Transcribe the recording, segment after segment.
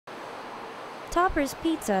Topper's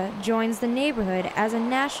Pizza joins the neighborhood as a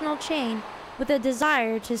national chain with a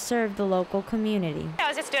desire to serve the local community. I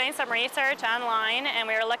was just doing some research online, and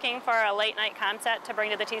we were looking for a late night concept to bring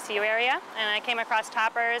to the TCU area, and I came across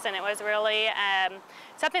Topper's, and it was really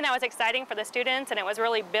something that was exciting for the students, and it was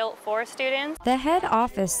really built for students. The head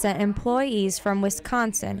office sent employees from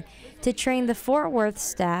Wisconsin to train the Fort Worth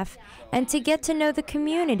staff and to get to know the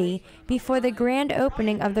community before the grand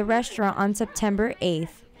opening of the restaurant on September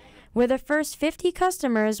 8th, where the first 50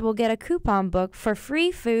 customers will get a coupon book for free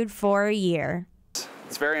food for a year.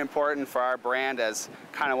 It's very important for our brand as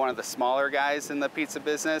kind of one of the smaller guys in the pizza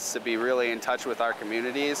business to be really in touch with our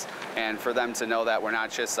communities and for them to know that we're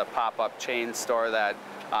not just a pop-up chain store that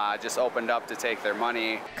just opened up to take their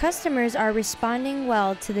money. Customers are responding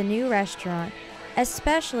well to the new restaurant,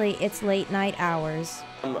 especially its late night hours.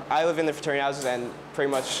 I live in the fraternity houses, and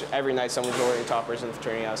pretty much every night someone's ordering Toppers in the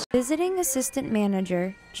fraternity house. Visiting assistant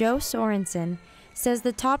manager Joe Sorensen says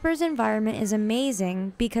the Topper's environment is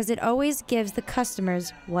amazing because it always gives the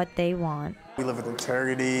customers what they want. We live with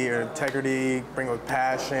integrity, bring it with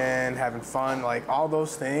passion, having fun, like all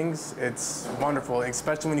those things. It's wonderful,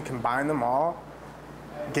 especially when you combine them all.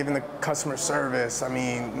 Giving the customer service, I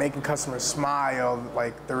mean, making customers smile,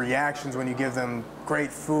 like the reactions when you give them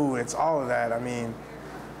great food, it's all of that. I mean,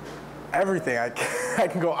 everything. I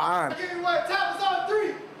can go on. Topper's on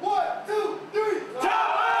 3. 1, 2, 3.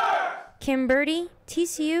 Topper! Burdi,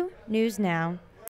 TCU News Now.